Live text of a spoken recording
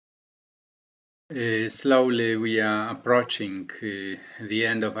Slowly we are approaching the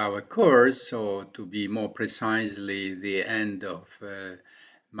end of our course, or to be more precisely, the end of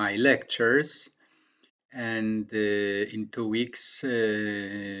my lectures. And in 2 weeks,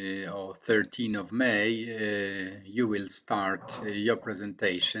 or 13 of May, you will start your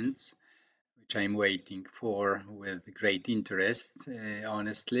presentations, which I'm waiting for with great interest,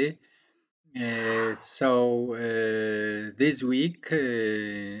 honestly. This week,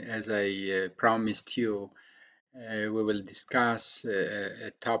 as I promised you, we will discuss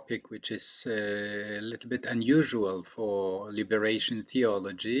a topic which is a little bit unusual for liberation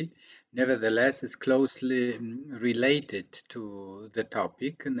theology. Nevertheless, it's closely related to the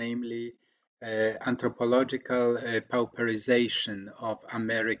topic, namely anthropological pauperization of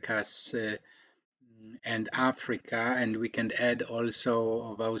Americas and Africa, and we can add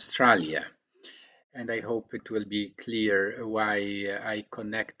also of Australia. And I hope it will be clear why I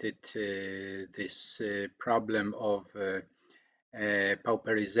connected this problem of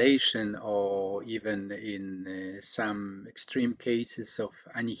pauperization, or even in some extreme cases of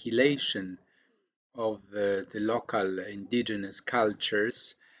annihilation of the local indigenous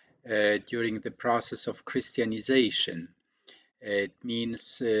cultures during the process of Christianization. It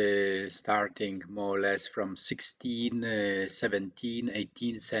means starting more or less from 16th, 17th,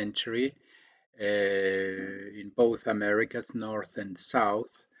 18th century in both Americas, North and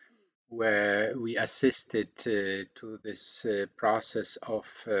South, where we assisted to this process of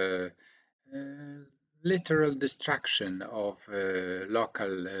literal destruction of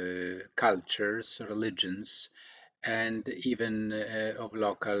local cultures, religions, and even of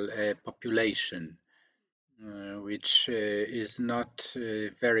local population, which is not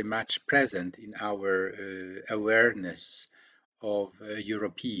very much present in our awareness of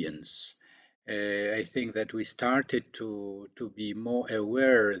Europeans. I think that we started to be more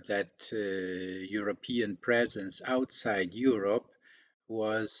aware that European presence outside Europe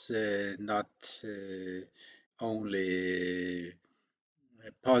was not only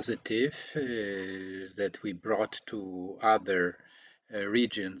positive, that we brought to other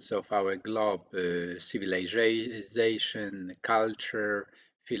regions of our globe civilization, culture,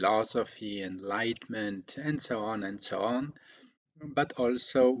 philosophy, enlightenment, and so on and so on, but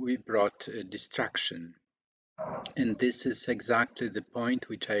also we brought destruction. And this is exactly the point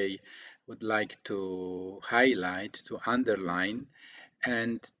which I would like to highlight, to underline,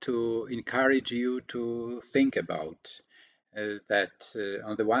 and to encourage you to think about. That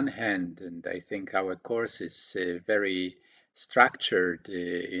on the one hand, and I think our course is very structured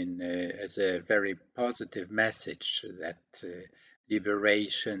as a very positive message that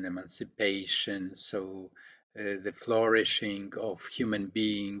liberation, emancipation, so the flourishing of human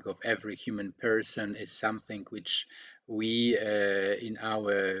being, of every human person, is something which we in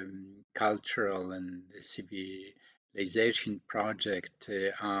our cultural and civilization project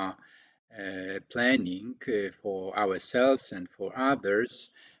are planning for ourselves and for others,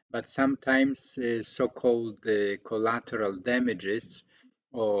 but sometimes so-called collateral damages,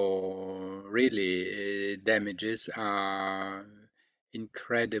 or really damages, are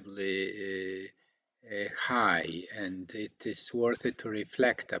incredibly high, and it is worth it to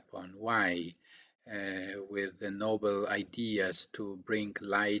reflect upon why, with the noble ideas to bring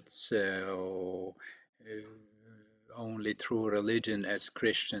lights or only through religion, as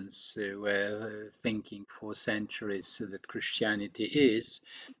Christians were thinking for centuries that Christianity is,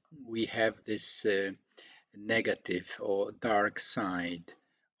 we have this negative or dark side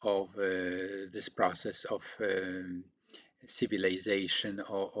of this process of civilization,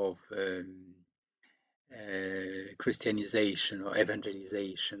 or of Christianization or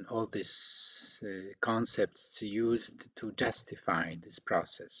evangelization, all these concepts used to justify this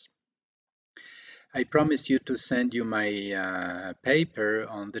process. I promised you to send you my paper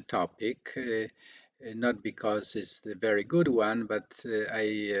on the topic, not because it's the very good one, but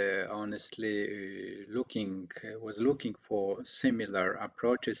I honestly was looking for similar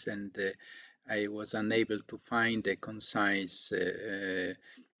approaches, and I was unable to find a concise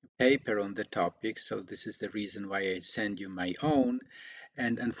paper on the topic. So this is the reason why I send you my own.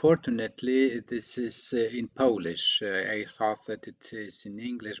 And unfortunately, this is in Polish. I thought that it is in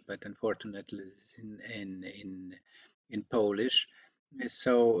English, but unfortunately, it's in Polish.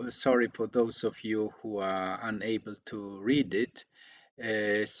 So sorry for those of you who are unable to read it.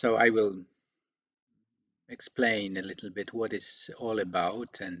 So I will explain a little bit what it's all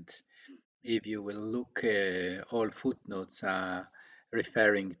about, and if you will look, all footnotes are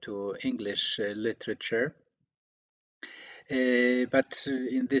referring to English literature. But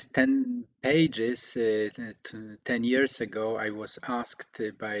in these 10 pages, 10 years ago, I was asked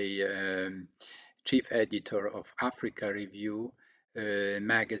by chief editor of Africa Review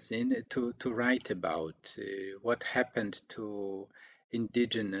magazine to write about what happened to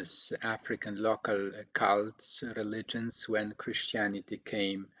indigenous African local cults, religions when Christianity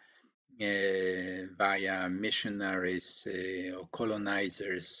came via missionaries or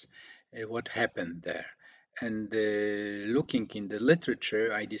colonizers, what happened there. And looking in the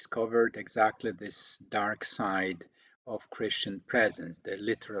literature, I discovered exactly this dark side of Christian presence, the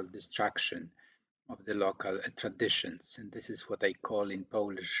literal destruction of the local traditions. And this is what I call in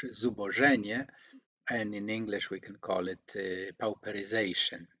Polish zubożenie, and in English we can call it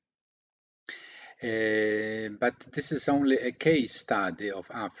pauperization. But this is only a case study of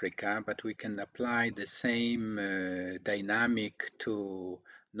Africa, but we can apply the same dynamic to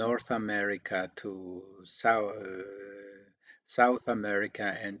North America, to South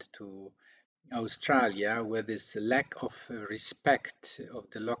America, and to Australia, where this lack of respect of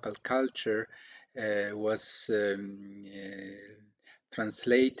the local culture was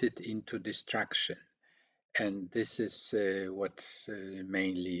translated into destruction. And this is what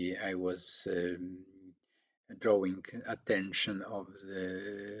mainly I was drawing attention of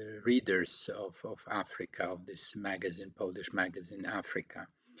the readers of Africa, of this magazine, Polish magazine, Africa.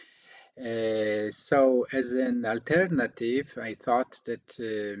 So as an alternative, I thought that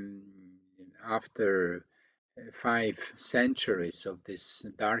after 5 centuries of this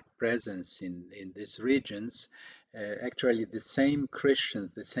dark presence in these regions, actually the same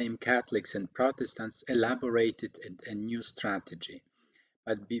Christians, the same Catholics and Protestants elaborated a new strategy.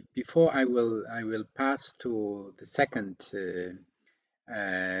 But before I will pass to the second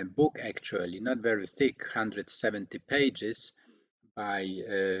book, actually not very thick, 170 pages, by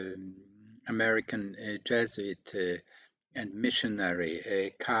American Jesuit and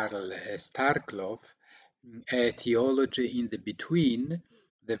missionary Karl Starkloff, Theology in the Between,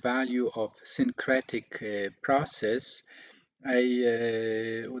 the value of syncretic process.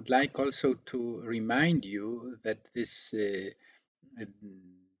 I would like also to remind you that this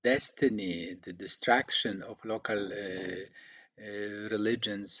destiny, the destruction of local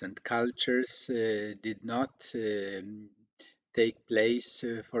religions and cultures did not take place,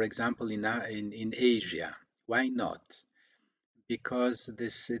 for example, in Asia. Why not? Because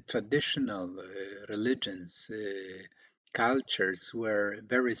these traditional religions, cultures were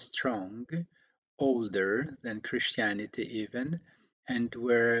very strong, older than Christianity even, and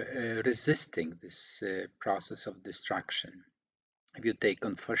were resisting this process of destruction. If you take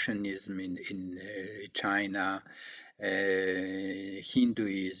Confucianism in China,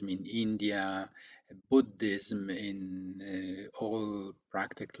 Hinduism in India, Buddhism in all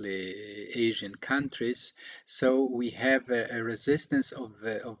practically Asian countries. So we have a resistance of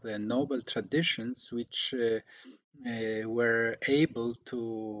the noble traditions which were able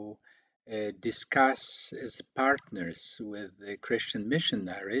to discuss as partners with the Christian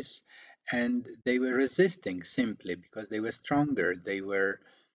missionaries, and they were resisting simply because they were stronger. They were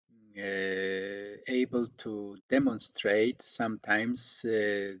able to demonstrate sometimes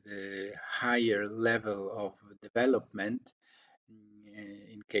the higher level of development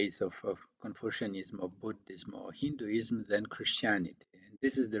in case of Confucianism or Buddhism or Hinduism than Christianity. And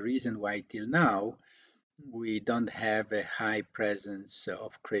this is the reason why till now we don't have a high presence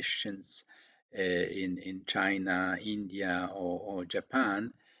of Christians in China, India, or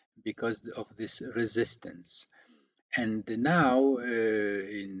Japan because of this resistance. And now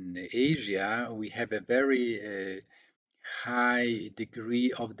in Asia, we have a very high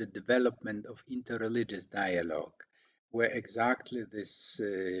degree of the development of interreligious dialogue, where exactly this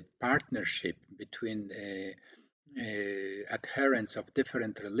partnership between adherents of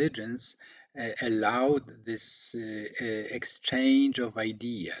different religions allowed this exchange of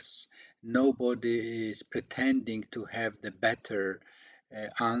ideas. Nobody is pretending to have the better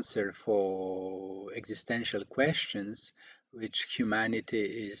answer for existential questions which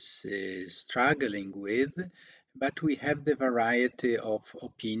humanity is struggling with, but we have the variety of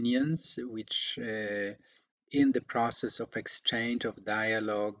opinions which in the process of exchange of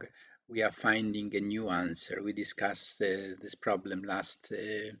dialogue we are finding a new answer. We discussed this problem last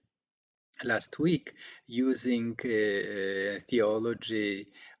week using theology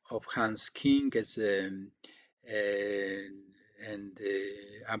of Hans King as and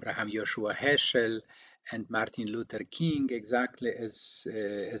Abraham Joshua Heschel and Martin Luther King exactly as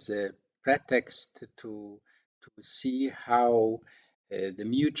a pretext to see how the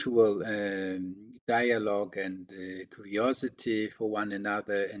mutual dialogue and curiosity for one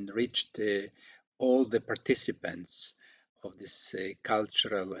another enriched all the participants this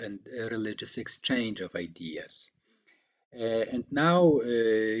cultural and religious exchange of ideas. And now,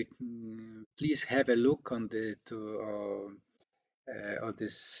 please have a look on the on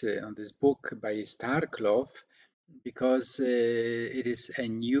this book by Starklov, because it is a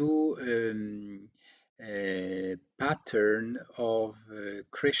new pattern of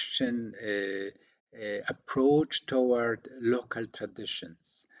Christian approach toward local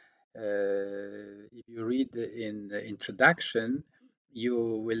traditions. If you read in the introduction,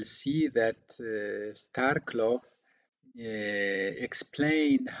 you will see that Starklov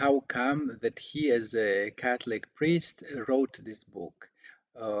explain how come that he, as a Catholic priest, wrote this book.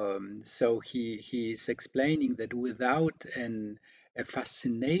 So he is explaining that without a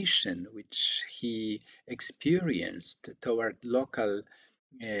fascination which he experienced toward local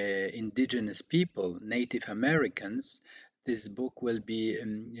indigenous people, Native Americans, this book will be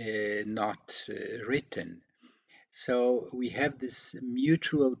not written. So we have this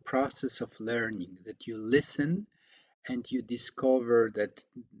mutual process of learning, that you listen and you discover that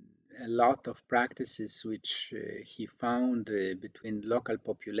a lot of practices which he found between local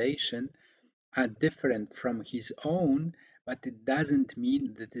population are different from his own, but it doesn't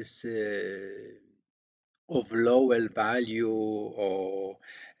mean that it's of lower value or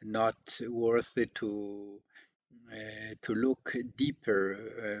not worthy to look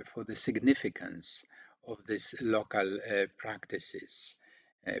deeper for the significance of these local practices.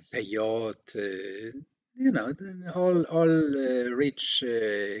 Peyote, all rich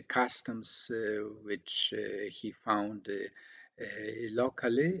customs which he found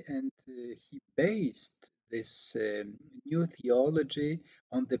locally, and he based this new theology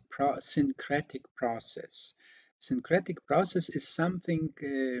on the syncretic process. Syncretic process is something,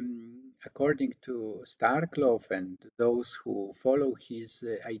 according to Starklov and those who follow his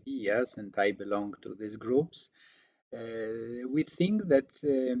ideas, and I belong to these groups, we think that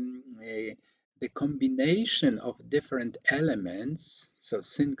the combination of different elements, so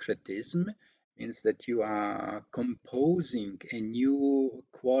syncretism, means that you are composing a new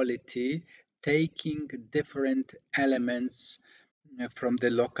quality, taking different elements from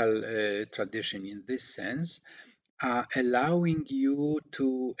the local tradition in this sense, are allowing you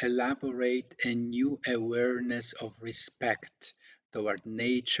to elaborate a new awareness of respect toward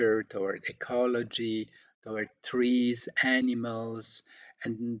nature, toward ecology, toward trees, animals,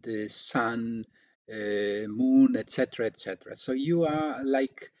 and the sun, moon, etc., etc. So you are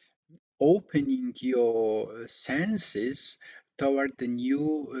like opening your senses toward the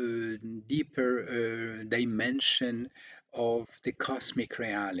new, deeper dimension of the cosmic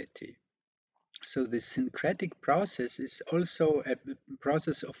reality. So the syncretic process is also a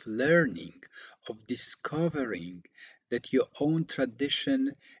process of learning, of discovering that your own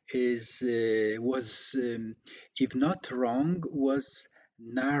tradition was, if not wrong, was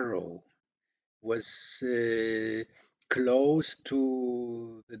narrow, was close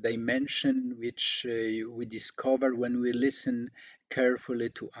to the dimension which we discover when we listen carefully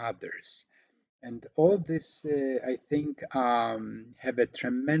to others. And all this, I think, have a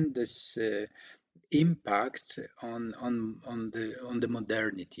tremendous impact on the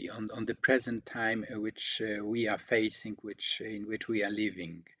modernity, on the present time which we are facing, in which we are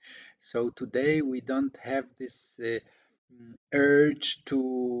living. So today we don't have this urge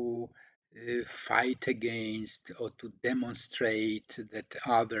to fight against or to demonstrate that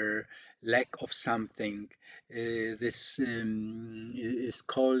other lack of something. This is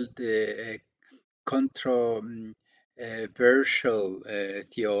called controversial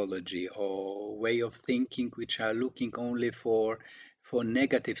theology, or way of thinking which are looking only for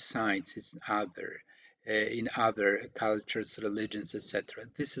negative sides in other cultures, religions, etc.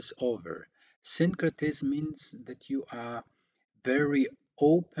 This is over. Syncretism means that you are very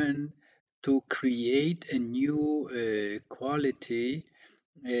open to create a new quality,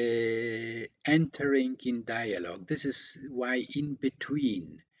 entering in dialogue. This is why in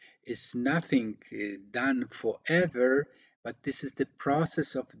between is nothing done forever, but this is the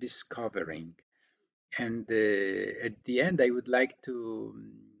process of discovering. And at the end, I would like to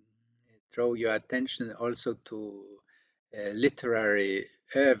draw your attention also to literary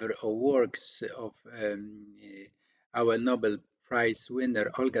oeuvre or works of our Nobel Prize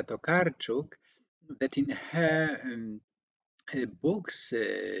winner Olga Tokarczuk, that in her books,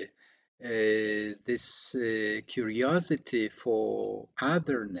 this curiosity for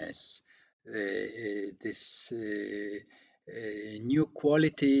otherness, this new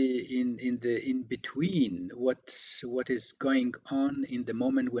quality in the in between what is going on in the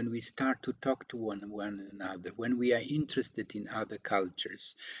moment when we start to talk to one another, when we are interested in other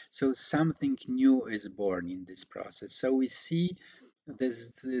cultures. So something new is born in this process. So we see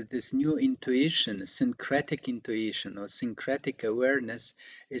this new intuition, syncretic intuition or syncretic awareness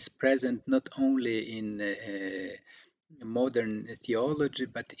is present not only in modern theology,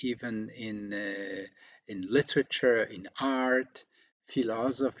 but even in literature, in art,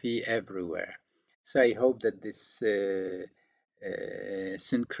 philosophy, everywhere. So I hope that this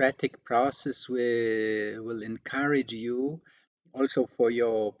syncretic process will encourage you also for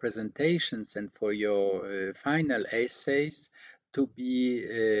your presentations and for your final essays to be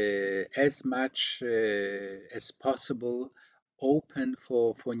as much as possible open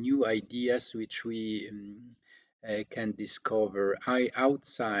for new ideas which we can discover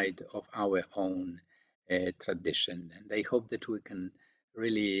outside of our own tradition. And I hope that we can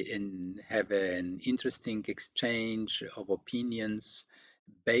really have an interesting exchange of opinions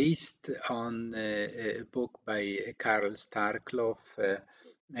based on a book by Karl Starkloff,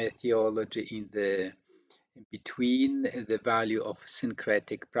 Theology in the between the value of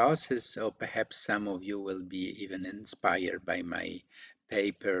syncretic process, or perhaps some of you will be even inspired by my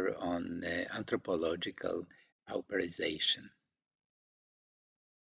paper on anthropological pauperization.